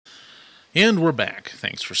And we're back.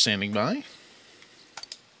 Thanks for standing by.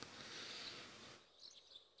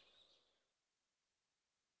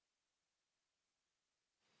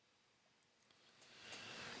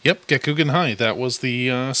 Yep, Gekkoukan High. That was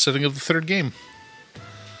the setting of the third game.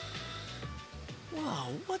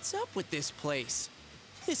 Whoa, what's up with this place?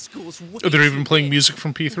 This school's way They're even too playing big. music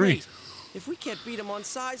from P3. Wait, if we can't beat them on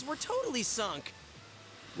size, we're totally sunk.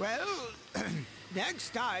 Well,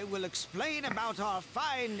 next I will explain about our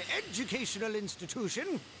fine educational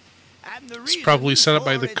institution and the It's reason probably set up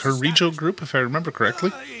by for the its Carrijo establishment. group, if I remember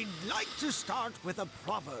correctly. I'd like to start with a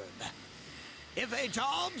proverb. If a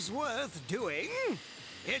job's worth doing,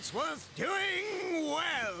 it's worth doing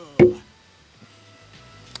well.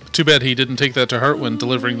 Too bad he didn't take that to heart when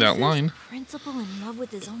delivering that line. Principal in love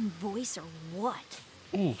with his own voice or what?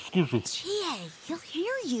 Oh, excuse me. Chie, he'll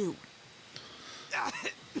hear you.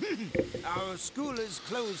 Our school is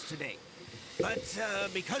closed today, but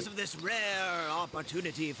because of this rare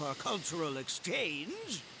opportunity for cultural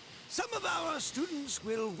exchange, some of our students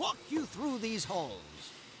will walk you through these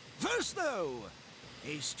halls. First, though,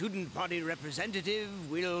 a student body representative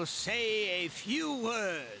will say a few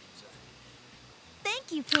words.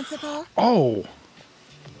 Thank you, Principal. Oh.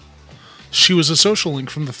 She was a social link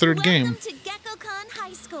from the third game. Welcome to Gekkoukan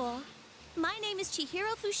High School. My name is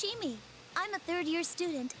Chihiro Fushimi. I'm a third-year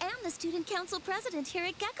student and the student council president here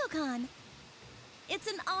at Gekkoukan. It's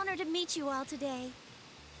an honor to meet you all today.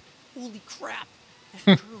 Holy crap,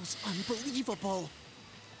 that girl's unbelievable.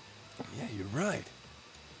 Yeah, you're right.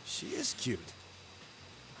 She is cute.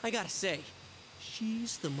 I gotta say,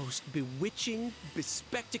 she's the most bewitching,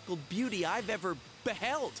 bespectacled beauty I've ever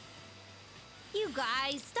beheld. You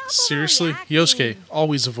guys, stop Seriously? overreacting. Yosuke,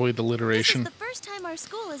 always avoid This alliteration. is the first time our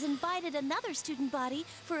school has invited another student body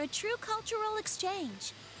for a true cultural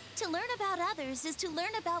exchange. To learn about others is to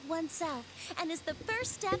learn about oneself, and is the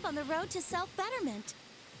first step on the road to self-betterment.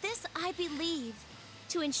 This, I believe.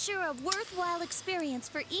 To ensure a worthwhile experience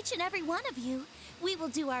for each and every one of you, we will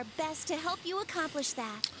do our best to help you accomplish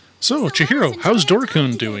that. So, let us Chihiro, enjoy how's our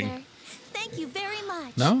time Dorkun doing? together. Thank you very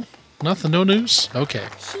much. No? Nothing? No news? Okay.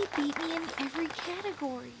 She beat me in every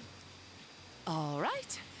category. All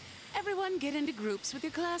right. Everyone get into groups with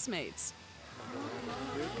your classmates.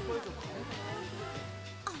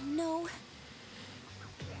 Oh, no.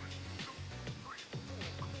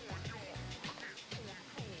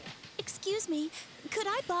 Excuse me, could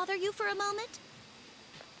I bother you for a moment?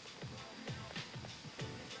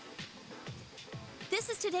 This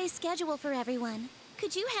is today's schedule for everyone.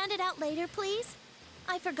 Could you hand it out later, please?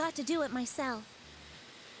 I forgot to do it myself.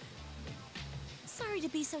 Sorry to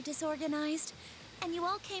be so disorganized, and you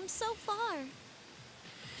all came so far.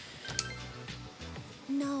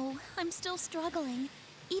 No, I'm still struggling.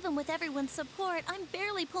 Even with everyone's support, I'm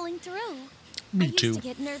barely pulling through. Me I too. used to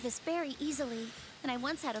get nervous very easily, and I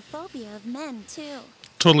once had a phobia of men, too.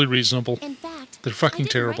 Totally reasonable. In fact, They're fucking I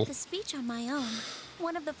didn't terrible. write the speech on my own.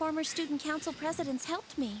 One of the former student council presidents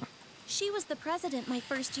helped me. She was the president my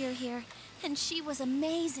first year here, and she was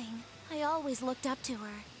amazing. I always looked up to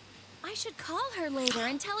her. I should call her later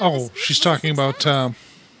and tell her the Oh, speech she's was a talking about success.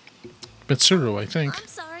 Mitsuru, I think. I'm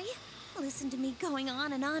sorry. Listen to me going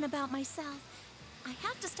on and on about myself. I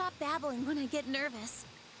have to stop babbling when I get nervous.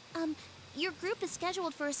 Your group is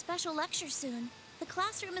scheduled for a special lecture soon. The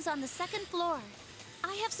classroom is on the second floor.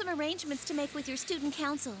 I have some arrangements to make with your student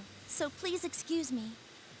council, so please excuse me.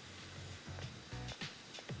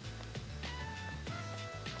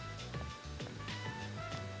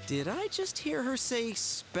 Did I just hear her say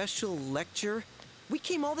special lecture? We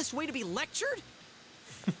came all this way to be lectured?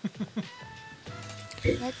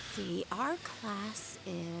 Let's see, our class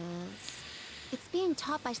is... It's being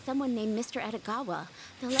taught by someone named Mr. Edagawa.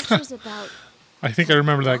 The lecture's about... I think I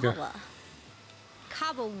remember that guy. Kawa.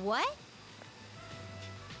 Kawa what?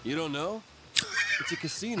 You don't know? It's a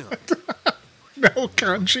casino. No,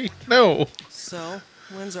 Kanji. No. So,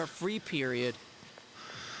 when's our free period?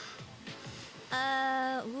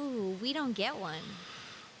 We don't get one.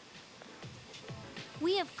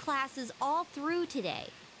 We have classes all through today.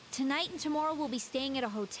 Tonight and tomorrow we'll be staying at a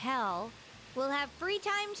hotel. We'll have free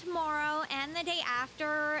time tomorrow and the day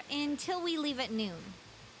after until we leave at noon.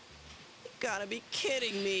 You gotta be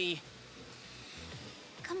kidding me.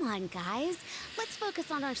 Come on, guys. Let's focus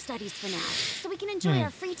on our studies for now, so we can enjoy our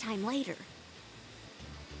free time later.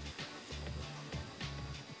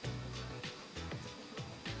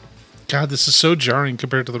 God, this is so jarring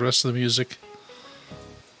compared to the rest of the music.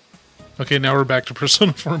 Okay, now we're back to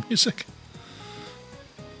Persona 4 music.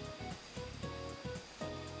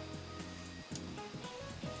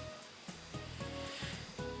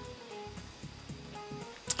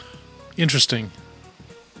 Interesting.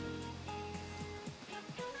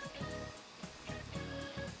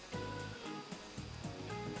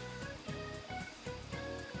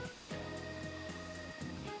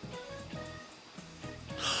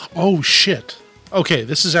 Oh, shit. Okay,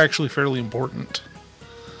 this is actually fairly important.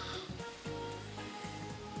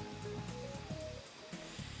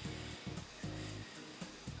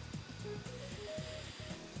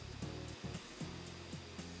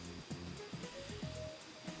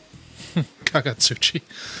 Kagatsuchi.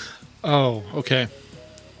 Oh, okay.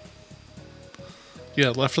 Yeah,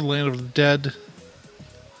 left of the land of the dead.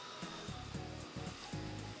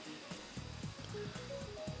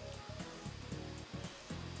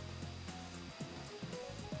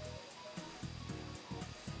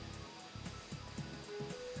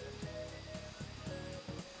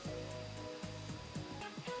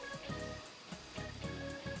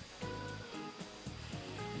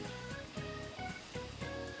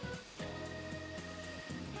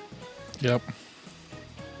 Yep.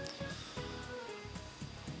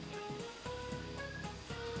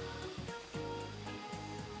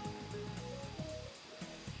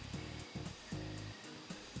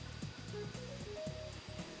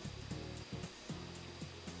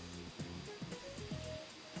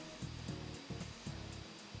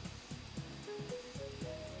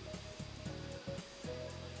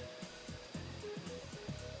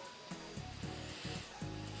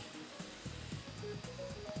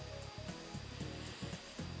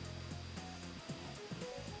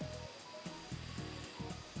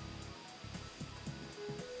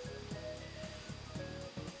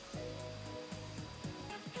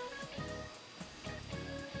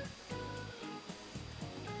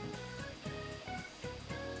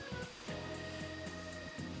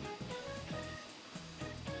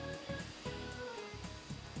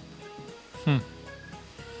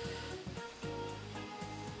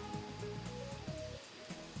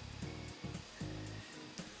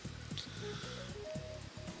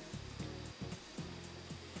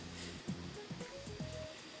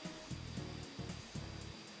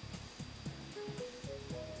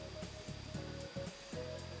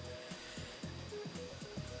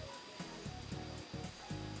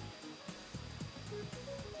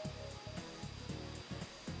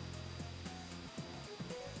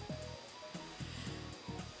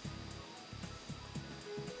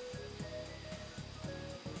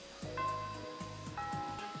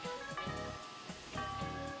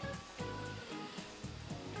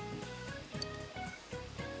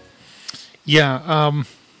 Yeah,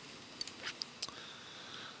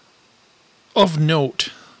 of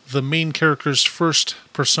note, the main character's first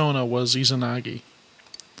persona was Izanagi.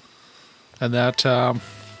 And that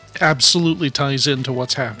absolutely ties into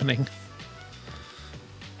what's happening.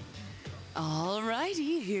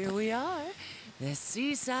 Alrighty, here we are. The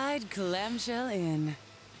Seaside Clamshell Inn.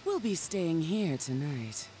 We'll be staying here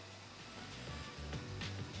tonight.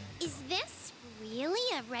 Is this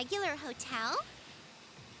really a regular hotel?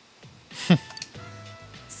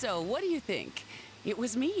 So, what do you think? It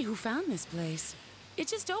was me who found this place. It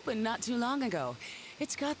just opened not too long ago.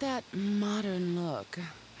 It's got that modern look.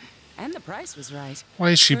 And the price was right. Why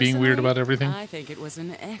is she being weird Personally, about everything? I think it was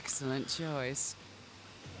an excellent choice.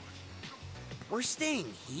 We're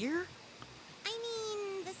staying here? I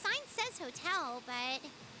mean, the sign says hotel, but...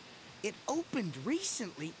 It opened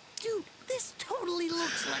recently. Dude, this totally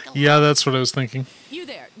looks like a... Yeah, that's what I was thinking. You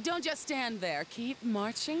there, don't just stand there. Keep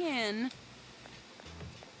marching in.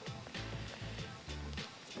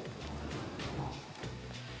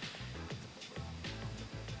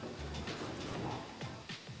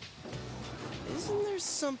 Isn't there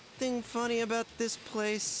something funny about this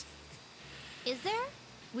place? Is there?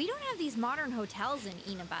 We don't have these modern hotels in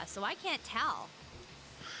Inaba, so I can't tell.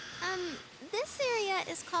 This area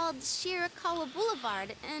is called Shirakawa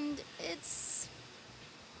Boulevard, and it's...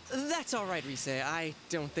 That's all right, Rise. I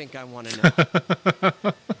don't think I want to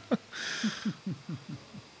know.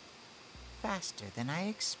 Faster than I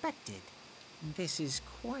expected. This is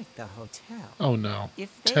quite the hotel. Oh no.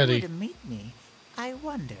 If they Teddy. were to meet me, I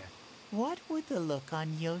wonder, what would the look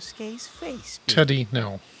on Yosuke's face be? Teddy,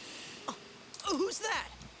 no. Who's that?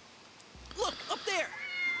 Look, up there!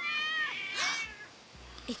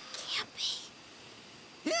 It can't be.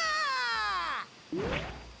 Yeah!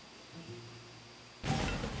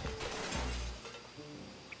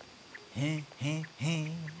 Heh, heh, heh,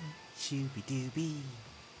 shooby-dooby.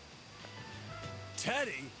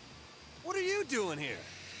 Teddy, what are you doing here?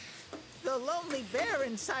 The lonely bear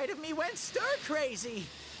inside of me went stir-crazy.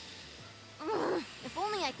 Ugh, if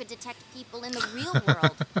only I could detect people in the real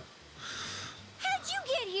world. How'd you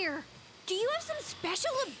get here? Do you have some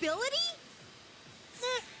special ability?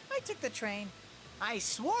 I took the train. I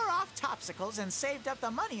swore off topsicles and saved up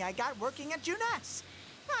the money I got working at Junas.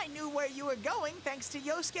 I knew where you were going thanks to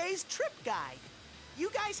Yosuke's trip guide.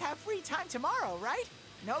 You guys have free time tomorrow, right?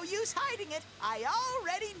 No use hiding it. I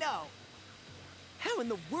already know. How in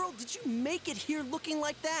the world did you make it here looking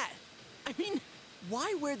like that? I mean,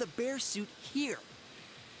 why wear the bear suit here?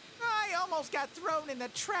 I almost got thrown in the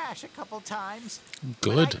trash a couple times.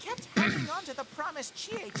 Good. But I kept hanging on to the promise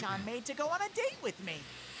Chie-chan made to go on a date with me.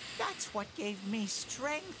 That's what gave me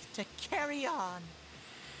strength to carry on.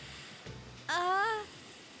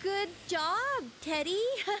 Good job, Teddy.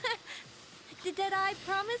 Did I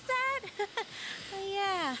promise that?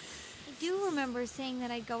 Yeah, I do remember saying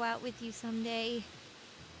that I'd go out with you someday.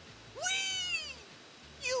 Whee!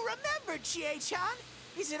 You remembered, Chie-chan?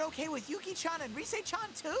 Is it okay with Yuki-chan and Rise-chan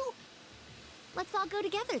too? Let's all go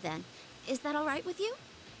together then. Is that all right with you?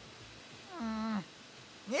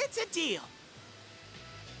 It's a deal.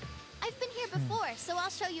 I've been here before, so I'll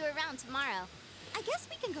show you around tomorrow. I guess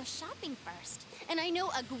we can go shopping first. And I know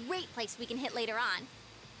a great place we can hit later on.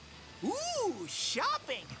 Ooh,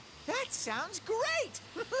 shopping! That sounds great!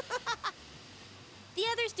 The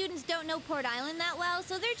other students don't know Port Island that well,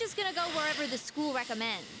 so they're just gonna go wherever the school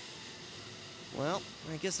recommends. Well,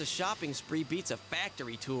 I guess a shopping spree beats a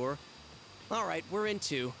factory tour. All right, we're in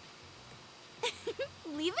two.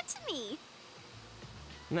 Leave it to me.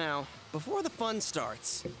 Now, before the fun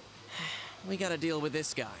starts, we gotta deal with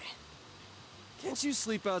this guy. Can't you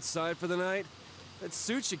sleep outside for the night? That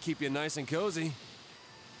suit should keep you nice and cozy.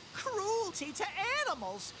 Cruelty to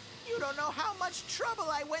animals! You don't know how much trouble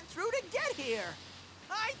I went through to get here!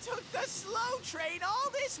 I took the slow train all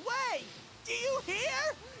this way! Do you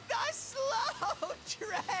hear? The slow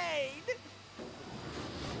train!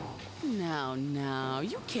 Now,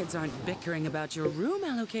 you kids aren't bickering about your room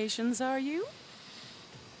allocations, are you?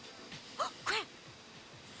 Oh, crap!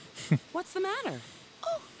 What's the matter?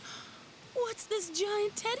 Oh, what's this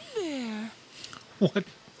giant teddy bear? What?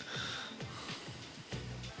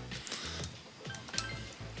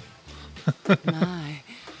 My,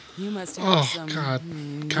 you must have Oh, some...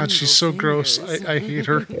 God. God, she's so gross. I hate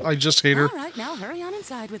her. I just hate her. All right, now hurry on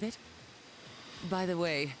inside with it. By the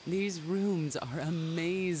way, these rooms are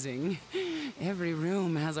amazing. Every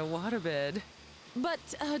room has a waterbed. But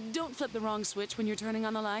don't flip the wrong switch when you're turning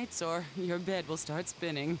on the lights, or your bed will start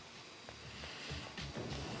spinning.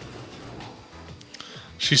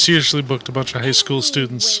 She seriously booked a bunch of high school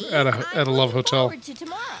students at a love hotel. Forward to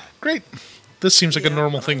tomorrow. Great. This seems like a Yeah,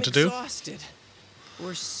 normal but thing I'm to do. Exhausted.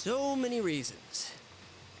 For so many reasons.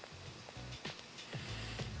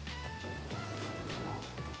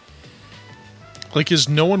 Like, is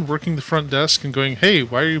no one working the front desk and going, hey,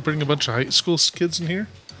 why are you bringing a bunch of high school kids in here?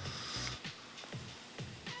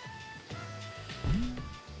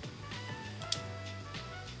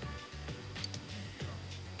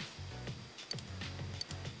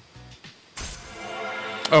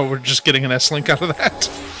 Oh, we're just getting an S-Link out of that?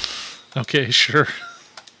 Okay, sure.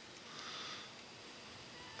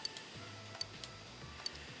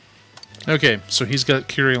 Okay, so he's got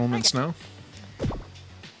Curie elements now.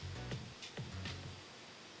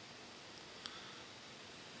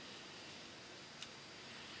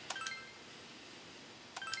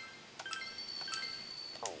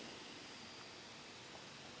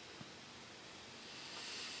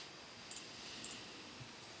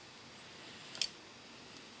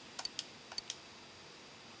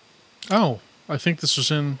 Oh, I think this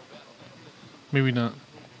was in... Maybe not.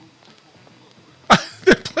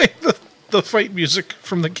 They're playing the fight music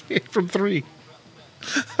from the game, from 3.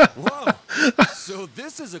 Whoa! So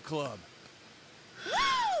this is a club.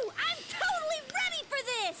 Woo! I'm totally ready for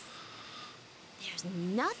this! There's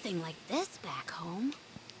nothing like this back home.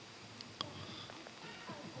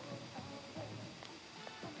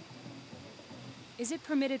 Is it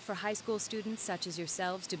permitted for high school students such as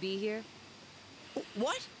yourselves to be here?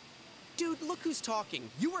 What? Dude, look who's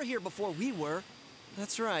talking. You were here before we were.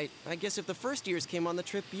 That's right. I guess if the first years came on the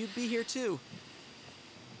trip, you'd be here too.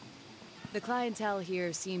 The clientele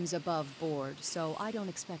here seems above board, so I don't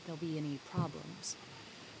expect there'll be any problems.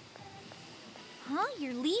 Huh?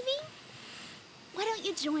 You're leaving? Why don't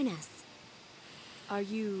you join us? Are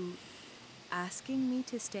you asking me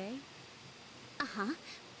to stay? Uh-huh.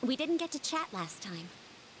 We didn't get to chat last time.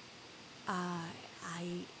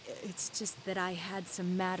 It's just that I had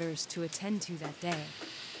some matters to attend to that day.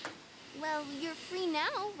 Well, you're free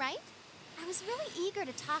now, right? I was really eager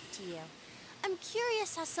to talk to you. I'm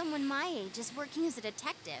curious how someone my age is working as a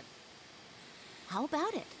detective. How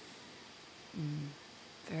about it?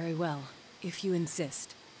 Very well, if you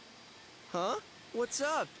insist. Huh? What's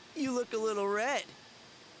up? You look a little red.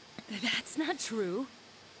 That's not true.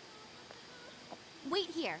 Wait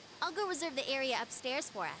here. I'll go reserve the area upstairs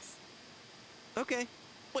for us. Okay.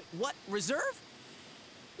 Wait, what? Reserve?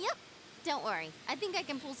 Yep. Don't worry. I think I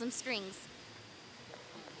can pull some strings.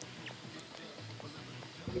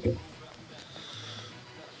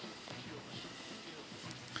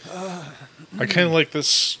 I kind of like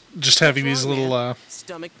this, just having these What's wrong, little man?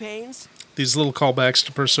 Stomach pains? callbacks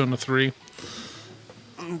to Persona 3.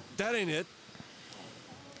 That ain't it.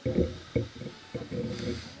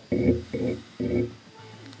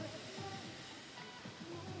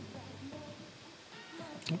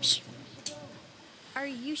 Oops. Are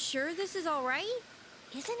you sure this is all right?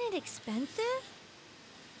 Isn't it expensive?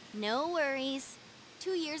 No worries.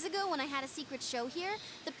 2 years ago, when I had a secret show here,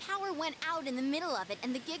 the power went out in the middle of it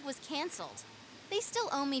and the gig was canceled. They still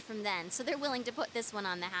owe me from then, so they're willing to put this one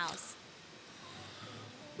on the house.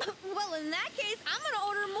 Well, in that case, I'm gonna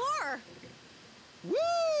order more.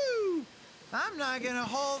 Woo! I'm not gonna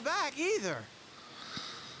hold back either.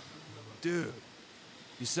 Dude,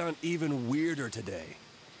 you sound even weirder today.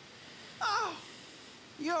 Oh,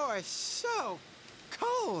 you're so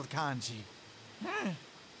cold, Kanji.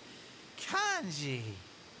 Kanji,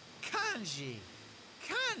 Kanji,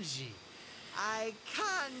 Kanji. I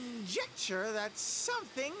conjecture that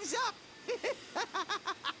something's up.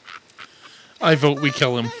 I vote we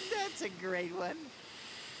kill him. That's a great one.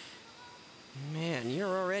 Man, you're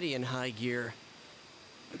already in high gear.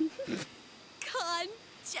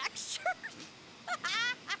 Conjecture?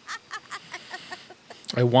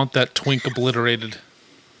 I want that twink obliterated.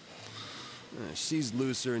 She's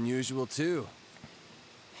looser than usual, too.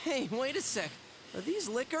 Hey, wait a sec. Are these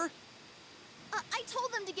liquor? I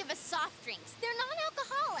told them to give us soft drinks. They're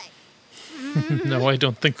non-alcoholic. No, I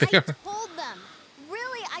don't think they I are. told them.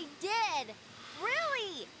 Really, I did.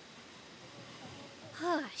 Really.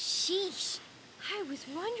 Sheesh. I was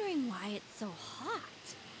wondering why it's so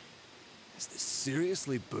hot. Is this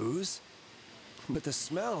seriously booze? But the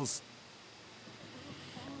smells...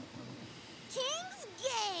 King's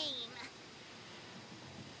Game!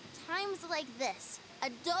 Times like this,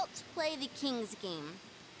 adults play the King's Game.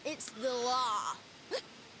 It's the law.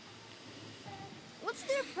 What's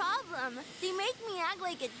their problem? They make me act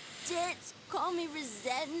like a ditz, call me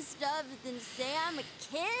Rosette and stuff, then say I'm a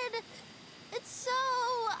kid? It's so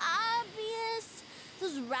obvious.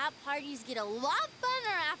 Those rap parties get a lot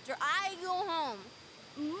funner after I go home.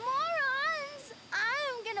 Morons!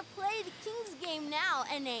 I'm gonna play the King's Game now,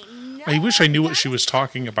 and ain't no... I wish I knew what she was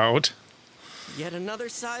talking about. Yet another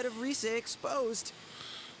side of Rise exposed.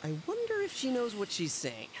 I wonder if she knows what she's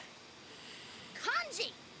saying.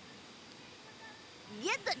 Kanji!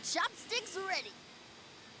 Get the chopsticks ready.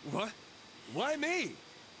 What? Why me?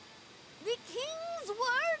 The King's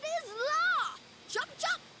word is law. Chop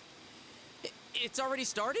chop! It's already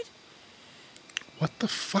started? What the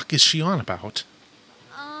fuck is she on about?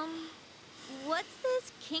 What's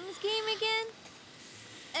this King's Game again?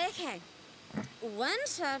 Okay. One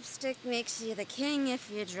chopstick makes you the king if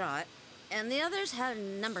you draw it, and the others have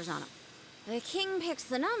numbers on them. The king picks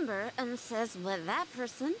the number and says what that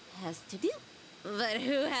person has to do. But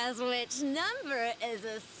who has which number is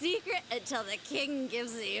a secret until the king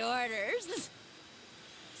gives the orders.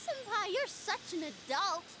 Senpai, you're such an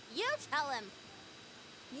adult. You tell him.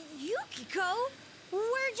 Yukiko,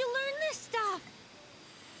 where'd you learn this stuff?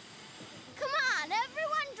 Come on,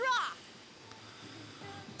 everyone draw.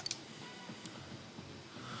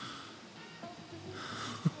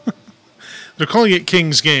 They're calling it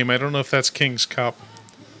King's Game. I don't know if that's King's Cup.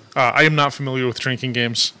 I am not familiar with drinking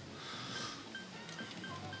games.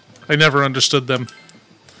 I never understood them.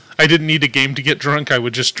 I didn't need a game to get drunk. I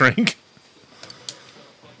would just drink.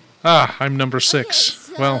 I'm number 6.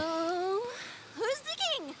 Okay, so Well, who's the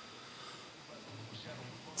king?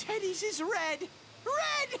 Teddy's is red.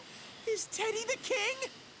 Red! Is Teddy the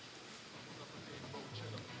king?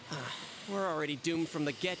 We're already doomed from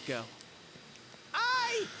the get-go.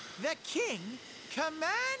 I, the king,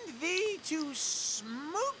 command thee to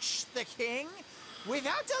smooch the king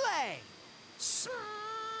without delay. Smooch!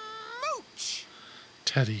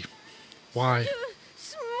 Teddy. Why?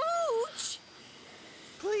 Smooch!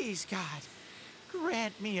 Please, God,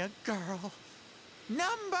 grant me a girl.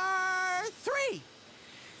 Number 3.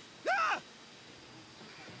 Ah!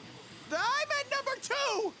 I meant number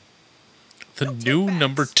 2. The new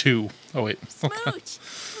number 2. Oh, wait. Smooch!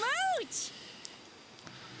 Smooch!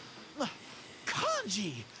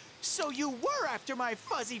 Kanji, so you were after my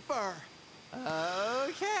fuzzy fur.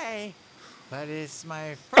 Okay, but it's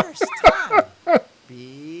my first time.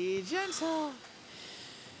 Be gentle.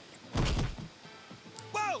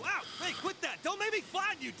 Whoa! Ow! Hey, quit that! Don't make me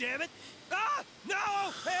flatten you, damn it! Ah!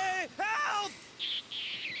 No! Hey! Help!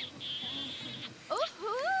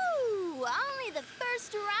 Ooh-hoo! Only the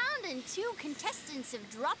first round and 2 contestants have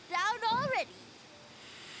dropped out already.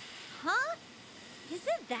 Huh? Is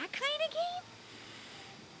it that kind of game?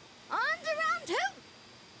 On to round 2!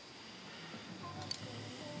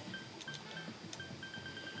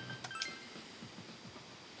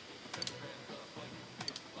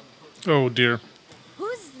 Oh dear.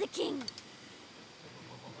 Who's the king?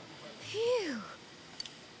 Phew.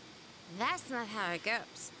 That's not how it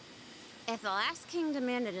goes. If the last king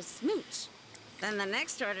demanded a smooch, then the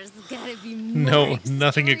next order's gotta be more No,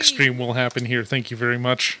 nothing extreme will happen here. Thank you very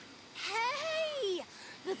much. Hey!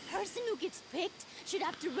 The person who gets picked should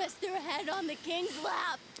have to rest their head on the king's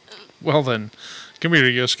lap. Well then, come here,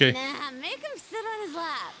 Yosuke. Nah, make him sit on his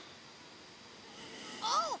lap.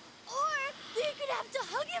 Oh, or they could have to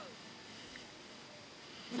hug him.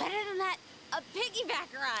 Better than that, a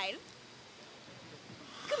piggyback ride.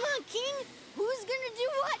 Come on, King. Who's gonna do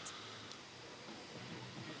what?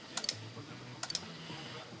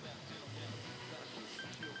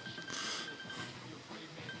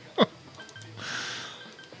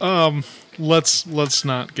 Let's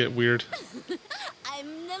not get weird.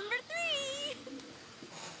 I'm number 3.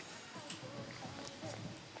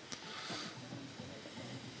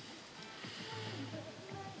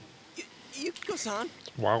 Yuko-san.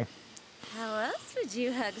 Wow. How else would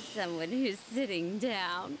you hug someone who's sitting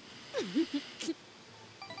down?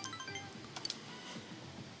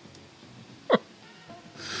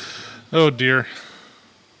 Oh dear.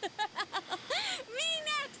 Me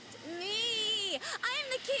next! Me! I'm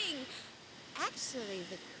the king! Actually,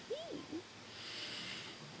 the queen.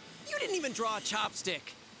 You didn't even draw a chopstick.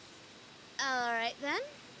 Alright then,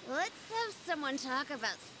 let's have someone talk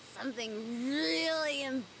about something really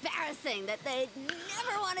embarrassing that they'd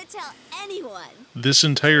never want to tell anyone. This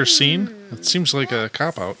entire scene? It seems like a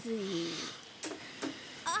cop-out. See.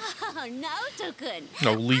 Oh, Naoto-kun!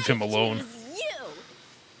 No, leave him alone. Choose you!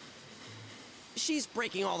 She's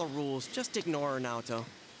breaking all the rules. Just ignore her, Naoto.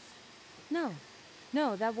 No,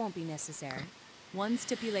 that won't be necessary. One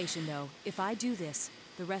stipulation, though. If I do this,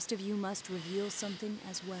 the rest of you must reveal something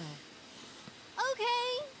as well.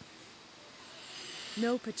 Okay.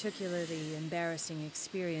 No particularly embarrassing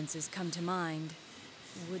experiences come to mind.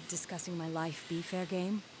 Would discussing my life be fair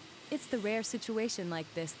game? It's the rare situation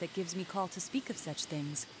like this that gives me call to speak of such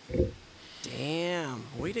things. Damn,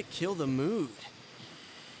 way to kill the mood.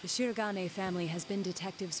 The Shirogane family has been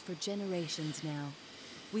detectives for generations now.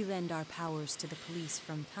 We lend our powers to the police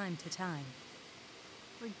from time to time.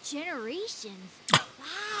 For generations.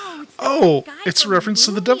 Wow. Oh, it's a reference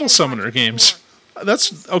to the Devil Summoner games.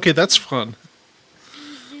 That's okay. That's fun.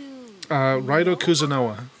 Raido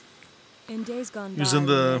Kuzunoa. In days gone by, Who's in when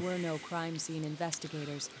the- there were no crime scene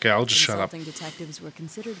investigators. Okay, I'll just shut up. Consulting detectives were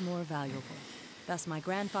considered more valuable. Thus, my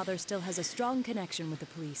grandfather still has a strong connection with the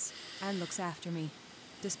police and looks after me,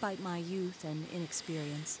 despite my youth and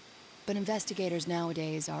inexperience. But investigators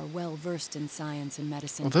nowadays are well versed in science and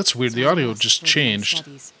medicine. Well, that's weird. The so I audio must just further my changed.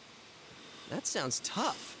 studies. That sounds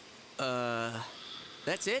tough.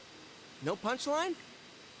 That's it? No punchline?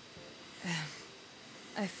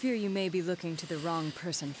 I fear you may be looking to the wrong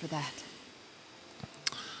person for that.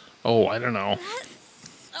 Oh, I don't know.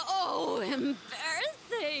 So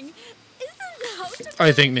embarrassing! Isn't Naoto?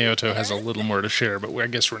 I think Naoto has a little more to share, but I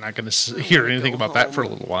guess we're not going to hear anything about that for a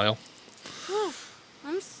little while.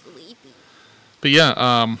 I'm sleepy. But yeah,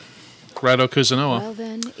 Raido Kuzunoa Well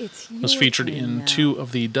then, it's was your featured turn in now. 2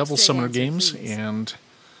 of the Devil Straight Summoner answer, games, please. and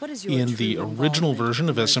What is your in the true original involvement version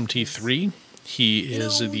of in the murder SMT3, he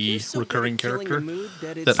is You know, the you're so good recurring at killing character the mood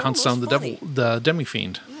that it's that hunts down almost the funny. the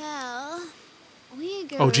Demi-Fiend. Well, we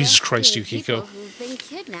go Oh, Jesus rescue Christ, people Yukiko. who've been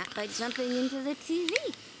kidnapped by jumping into the TV.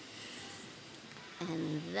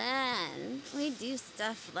 And then we do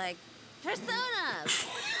stuff like personas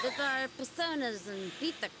with our personas and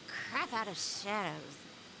beat the crap out of shadows.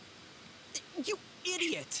 You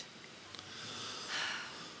idiot!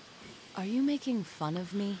 Are you making fun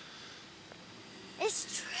of me?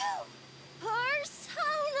 It's true.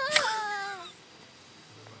 Persona.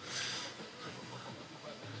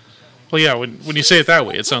 Well, yeah, when you say it that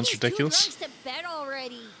way, it sounds ridiculous. Too drunk to bed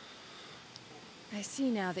already. I see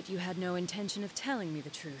now that you had no intention of telling me the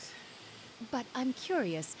truth. But I'm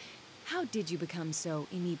curious, how did you become so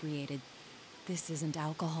inebriated? This isn't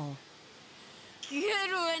alcohol.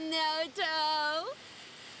 Good one, Naoto!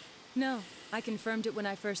 No, I confirmed it when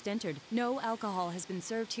I first entered. No alcohol has been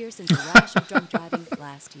served here since a rash of drunk driving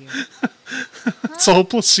last year. It's all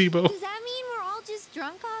placebo. Does that mean we're all just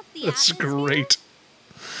drunk off the That's atmosphere? great.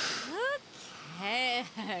 Who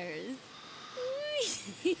cares?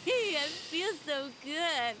 I feel so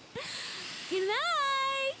good. Good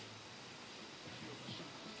night!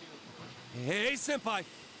 Hey, Senpai!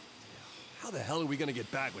 How the hell are we gonna get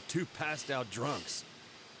back with 2 passed-out drunks?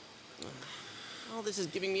 Oh, this is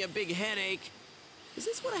giving me a big headache. Is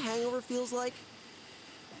this what a hangover feels like?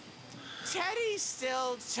 Teddy's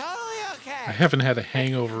still totally okay. I haven't had a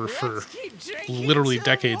hangover for Let's keep drinking literally till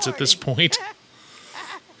decades at this morning. point.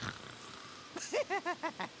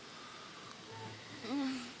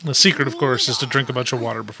 The secret, of course, is to drink a bunch of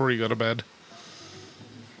water before you go to bed.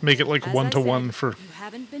 Make it like As 1 I to said, 1 for... You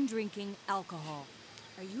haven't been drinking alcohol.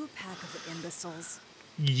 Are you a pack of imbeciles?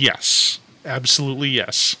 Yes. Absolutely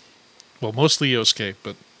yes. Well, mostly Yosuke,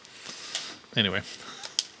 but... Anyway.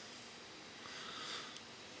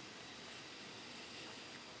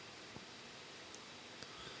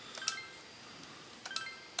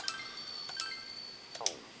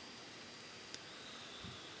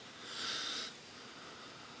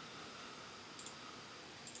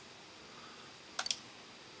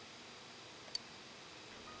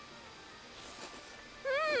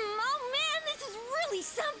 Oh man, this is really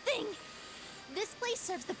something! This place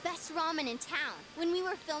serves the best ramen in town. When we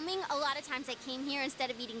were filming, a lot of times I came here instead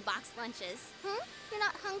of eating boxed lunches. You're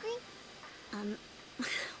not hungry?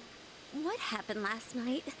 What happened last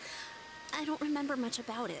night? I don't remember much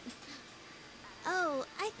about it. Oh,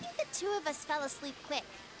 I think the two of us fell asleep quick.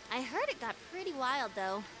 I heard it got pretty wild,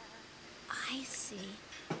 though. I see.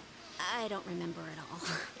 I don't remember at all.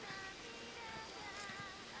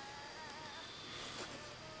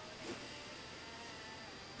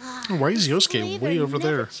 Why is Yosuke Flavor way over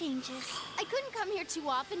never there? changes. I couldn't come here too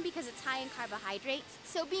often because it's high in carbohydrates,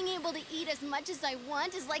 so being able to eat as much as I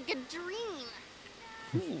want is like a dream.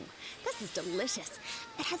 Ooh, this is delicious.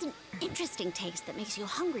 It has an interesting taste that makes you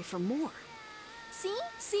hungry for more. See?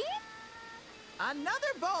 See?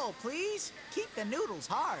 Another bowl, please. Keep the noodles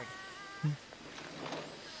hard.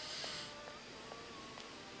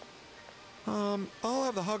 I'll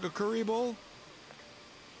have the Hagakure bowl.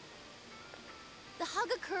 The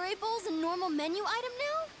Hagakure bowl's a normal menu item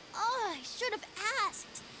now? Oh, I should have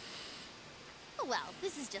asked. Oh well,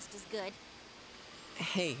 this is just as good.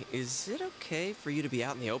 Hey, is it okay for you to be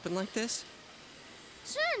out in the open like this?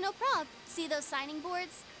 Sure, no prob. See those signing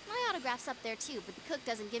boards? My autograph's up there too, but the cook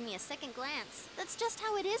doesn't give me a second glance. That's just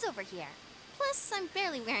how it is over here. Plus, I'm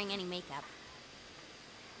barely wearing any makeup.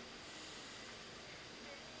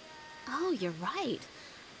 Oh, you're right.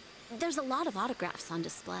 There's a lot of autographs on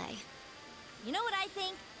display. You know what I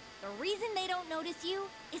think? The reason they don't notice you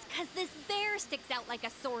is because this bear sticks out like a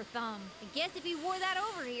sore thumb. I guess if he wore that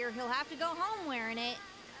over here, he'll have to go home wearing it.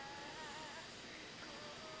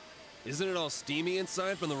 Isn't it all steamy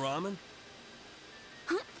inside from the ramen?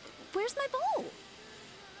 Huh? Where's my bowl?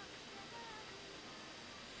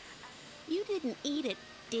 You didn't eat it,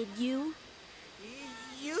 did you?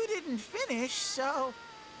 You didn't finish, so...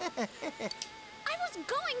 I was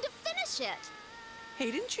going to finish it. Hey,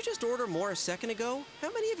 didn't you just order more a second ago?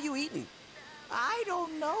 How many have you eaten? I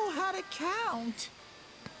don't know how to count.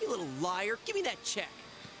 You little liar. Give me that check.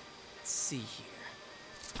 Let's see here.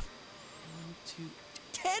 1, 2...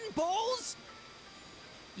 10 bowls?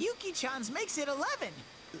 Yuki-chan's makes it 11.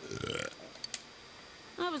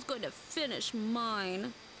 I was going to finish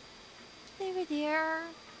mine. There.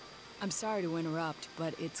 I'm sorry to interrupt,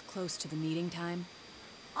 but it's close to the meeting time.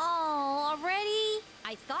 Oh, already?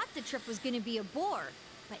 I thought the trip was gonna be a bore,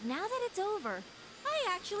 but now that it's over,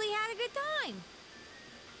 I actually had a good time.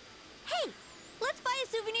 Hey, let's buy a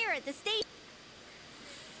souvenir at the station.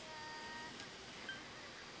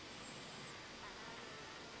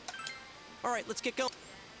 All right, let's get going.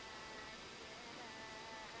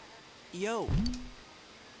 Yo.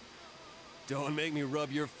 Don't make me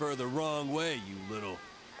rub your fur the wrong way, you little...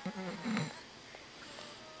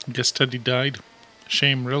 Guess Teddy died.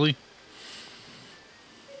 Shame, really?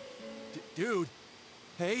 Dude.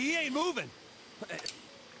 Hey, he ain't moving.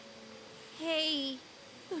 Hey,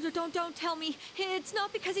 don't tell me it's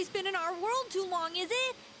not because he's been in our world too long, is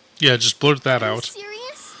it? Yeah, just blurt that Are you out.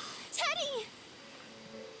 serious? Teddy!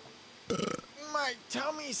 My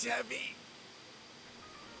tummy's heavy.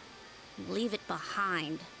 Leave it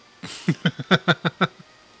behind.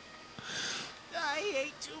 I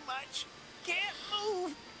ate too much. Can't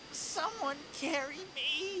move. Someone carry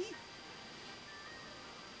me.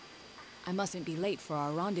 I mustn't be late for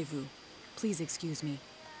our rendezvous. Please excuse me.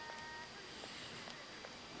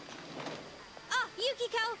 Oh,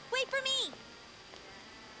 Yukiko, wait for me!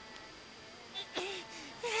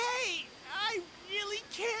 Hey, I really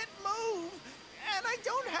can't move. And I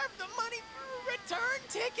don't have the money for a return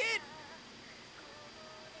ticket.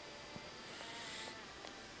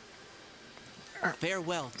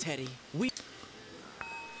 Farewell, Teddy. We...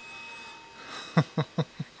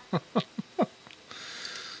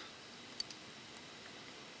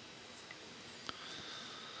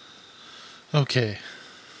 Okay.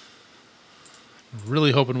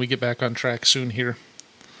 Really hoping we get back on track soon here.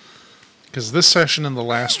 Because this session and the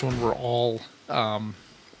last one were all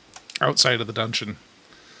outside of the dungeon.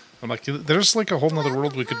 I'm like, there's like a whole nother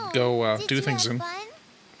world we could go do things in.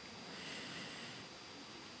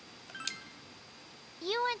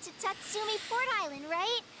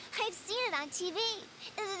 on TV.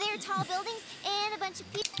 There are tall buildings and a bunch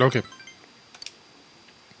of people. Okay.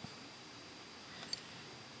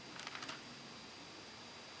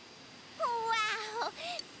 Wow!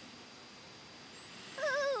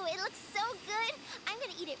 Ooh, it looks so good. I'm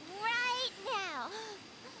gonna eat it right now.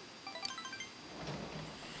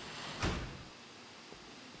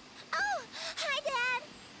 Oh, hi, Dad.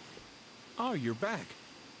 Oh, you're back.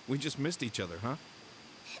 We just missed each other, huh?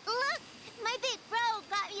 Look, my big bro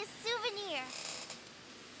got me a souvenir.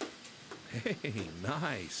 Hey,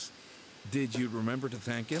 nice. Did you remember to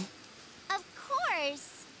thank him? Of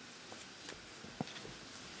course.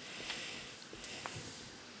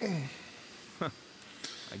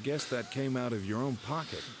 I guess that came out of your own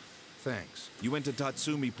pocket. Thanks. You went to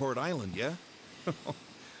Tatsumi Port Island, yeah?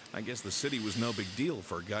 I guess the city was no big deal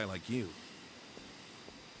for a guy like you.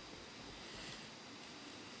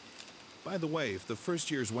 By the way, if the first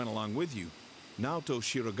years went along with you, Naoto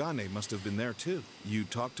Shirogane must have been there too. You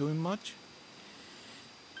talk to him much?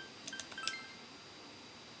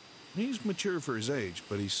 He's mature for his age,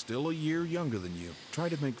 but he's still a year younger than you. Try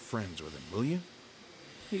to make friends with him, will you?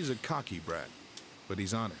 He's a cocky brat, but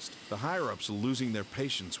he's honest. The higher-ups are losing their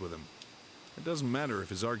patience with him. It doesn't matter if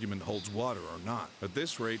his argument holds water or not. At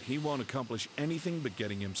this rate, he won't accomplish anything but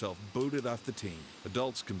getting himself booted off the team.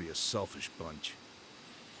 Adults can be a selfish bunch.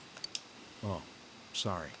 Oh,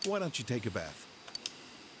 sorry. Why don't you take a bath?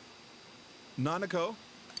 Nanako,